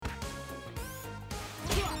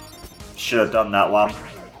Should have done that one.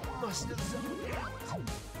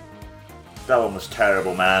 That one was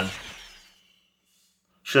terrible, man.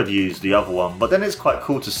 Should have used the other one. But then it's quite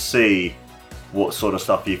cool to see what sort of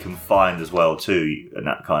stuff you can find as well too, and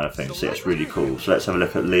that kind of thing. So it's really cool. So let's have a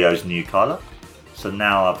look at Leo's new colour. So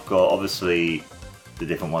now I've got obviously the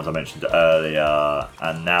different ones I mentioned earlier,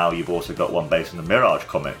 and now you've also got one based on the Mirage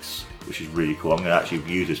comics, which is really cool. I'm going to actually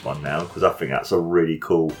use this one now because I think that's a really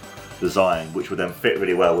cool design, which would then fit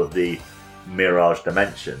really well with the Mirage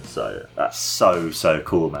dimension. So that's so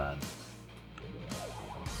cool, man.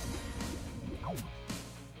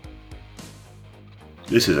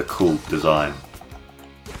 This is a cool design.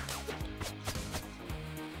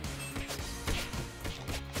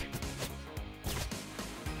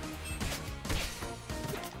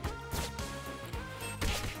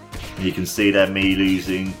 You can see there me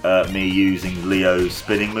using Leo's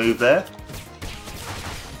spinning move there.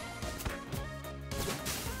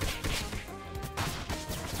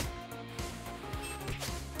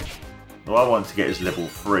 What I want to get is level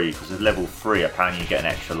 3, because with level 3 apparently you get an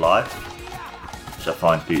extra life. Which I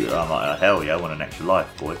find to be, I'm like, oh, hell yeah, I want an extra life,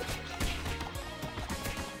 boy.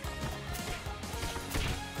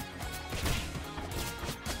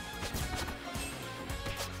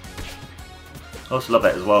 I also love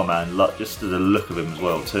that as well, man. Look, just the look of him as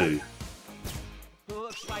well too.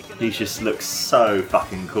 He just looks so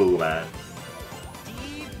fucking cool, man.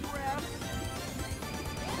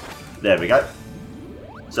 There we go.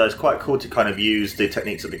 So it's quite cool to kind of use the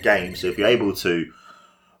techniques of the game. So if you're able to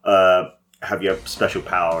have your special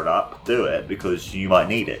powered up, do it, because you might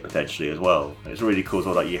need it potentially as well. It's really cool as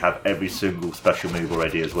well that you have every single special move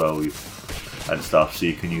already as well and stuff, so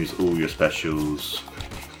you can use all your specials.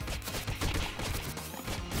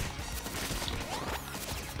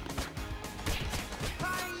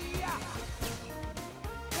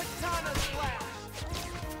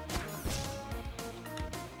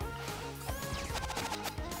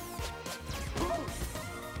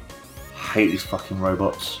 I hate these fucking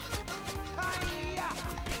robots.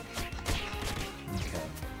 Okay.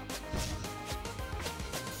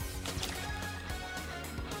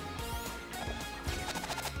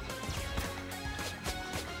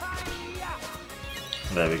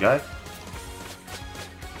 There we go.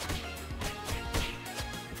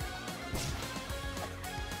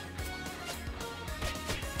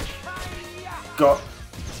 God.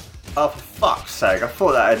 Oh, for fuck's sake, I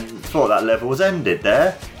thought that level was ended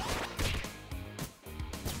there.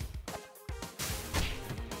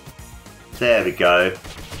 There we go.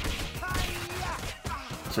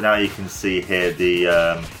 So now you can see here the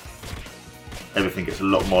everything gets a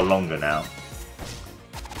lot more longer now.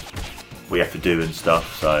 We have to do and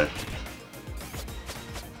stuff, so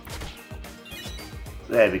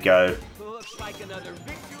there we go.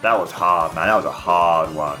 That was hard, man. That was a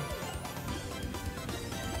hard one.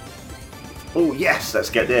 Oh yes, let's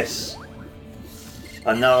get this.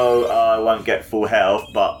 I know I won't get full health,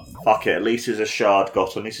 but fuck it, at least there's a shard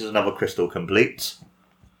got on. This is another crystal complete.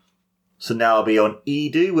 So now I'll be on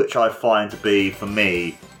Edu, which I find to be, for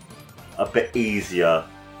me, a bit easier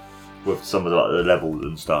with some of the levels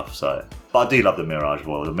and stuff. So, but I do love the Mirage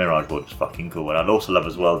world. The Mirage world is fucking cool. And I'd also love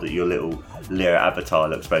as well that your little Leo avatar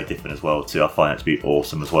looks very different as well too. I find it to be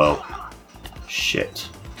awesome as well. Shit.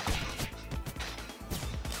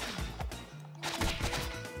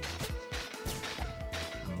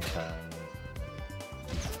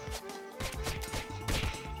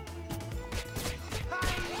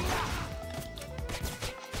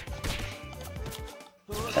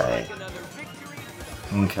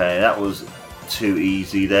 Okay, that was too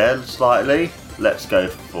easy there, slightly. Let's go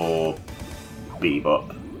for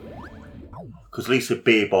Bebop. Because at least with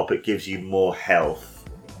Bebop it gives you more health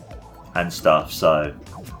and stuff, so...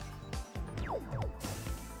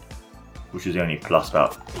 which is the only plus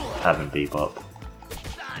about having Bebop.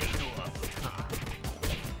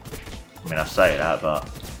 I mean, I say that, but...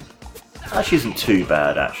 actually isn't too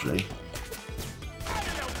bad, actually.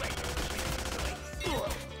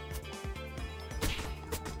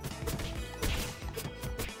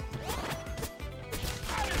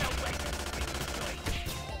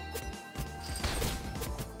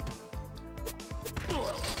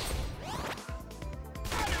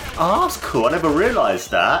 Oh, that's cool. I never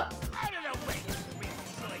realised that.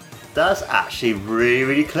 That's actually really,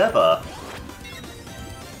 really clever.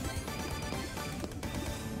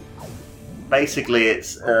 Basically,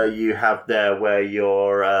 it's you have there where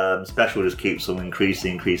your special just keeps on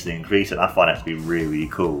increasing. I find that to be really, really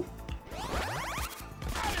cool.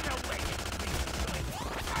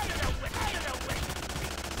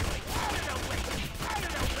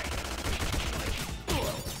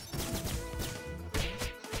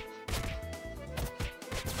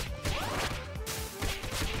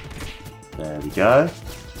 There we go.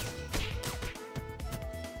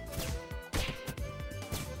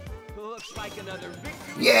 Looks like another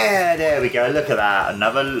victory. Yeah, there we go. Look at that.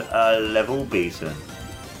 Another level beaten.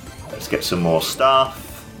 Let's get some more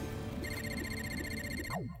stuff.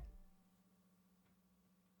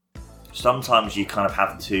 Sometimes you kind of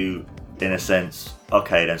have to, in a sense,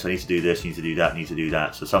 okay, then so I need to do this, need to do that, need to do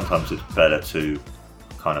that. So sometimes it's better to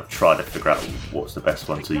kind of try to figure out what's the best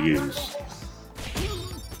one to use.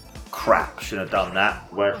 Crap, shouldn't have done that.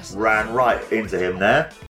 Ran right into him there.